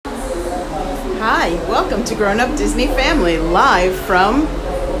Hi, welcome to Grown Up Disney Family, live from,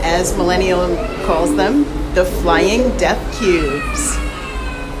 as Millennial calls them, the Flying Death Cubes.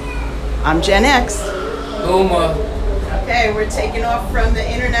 I'm Gen X. Boomer. Okay, we're taking off from the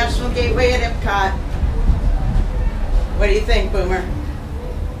International Gateway at Epcot. What do you think, Boomer?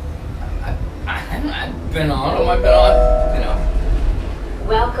 I've been on. I've been on, you know.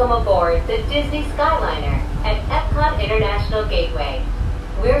 Welcome aboard the Disney Skyliner at Epcot International Gateway.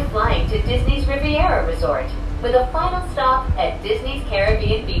 We're flying to Disney's Riviera Resort with a final stop at Disney's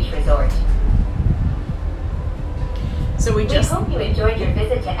Caribbean Beach Resort. So we hope you enjoyed your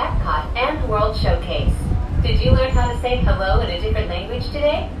visit to Epcot and the World Showcase. Did you learn how to say hello in a different language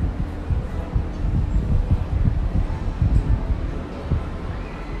today?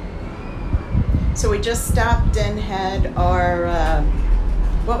 So we just stopped and had our,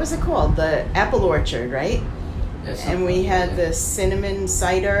 what was it called? The apple orchard, right? Yes, and we had the cinnamon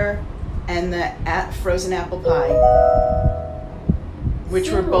cider and the frozen apple pie, which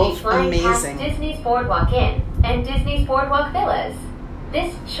Soon were we'll both be flying amazing. past Disney's Boardwalk Inn and Disney's Boardwalk Villas.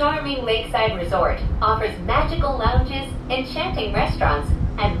 This charming lakeside resort offers magical lounges, enchanting restaurants,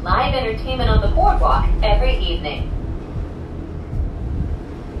 and live entertainment on the boardwalk every evening.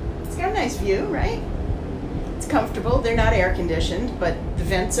 It's got a nice view, right? It's comfortable. They're not air conditioned, but the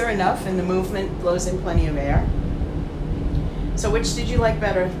vents are enough and the movement blows in plenty of air. So which did you like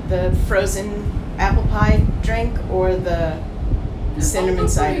better, the frozen apple pie drink or the cinnamon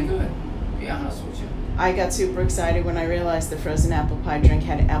cider? Pretty good, to be honest with you. I got super excited when I realized the frozen apple pie drink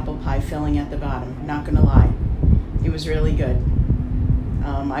had apple pie filling at the bottom. Not gonna lie, it was really good.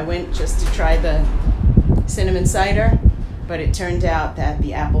 I went just to try the cinnamon cider, but it turned out that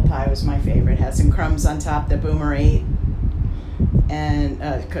the apple pie was my favorite. It had some crumbs on top that Boomer ate, and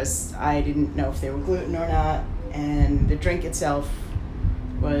because I didn't know if they were gluten or not. And the drink itself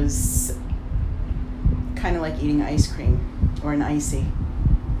was kind of like eating ice cream or an icy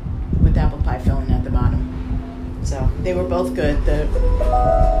with apple pie filling at the bottom. So they were both good.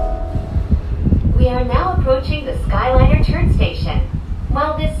 We are now approaching the Skyliner turn station.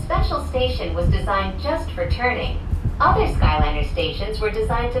 While this special station was designed just for turning, other Skyliner stations were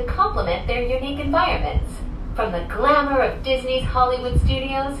designed to complement their unique environments. From the glamour of Disney's Hollywood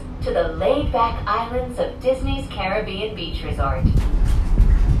studios to the laid-back islands of Disney's Caribbean Beach Resort.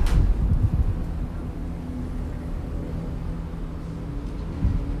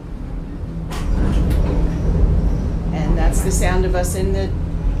 And that's the sound of us in the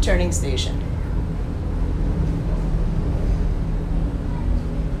turning station.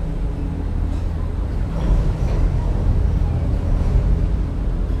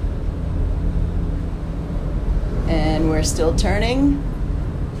 And we're still turning.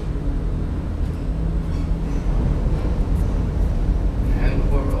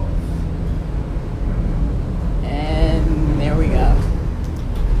 And we're off. And there we go.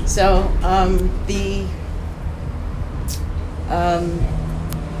 So the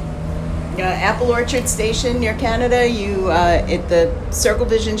Apple Orchard Station near Canada, the Circle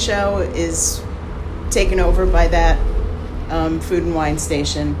Vision show is taken over by that food and wine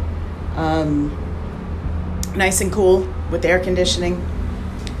station. Nice and cool with air conditioning,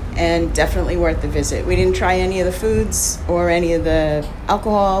 and definitely worth the visit. We didn't try any of the foods or any of the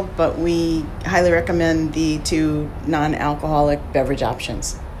alcohol, but we highly recommend the 2 non-alcoholic beverage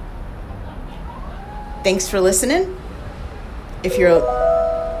options. Thanks for listening.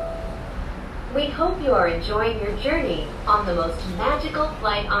 We hope you are enjoying your journey on the most magical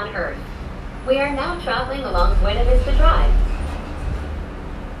flight on Earth. We are now traveling along Buena Vista Drive.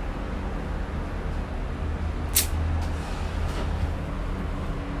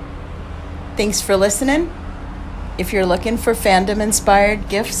 Thanks for listening. If you're looking for fandom-inspired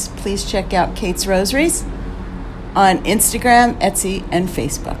gifts, please check out Kate's Rosaries on Instagram, Etsy, and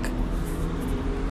Facebook.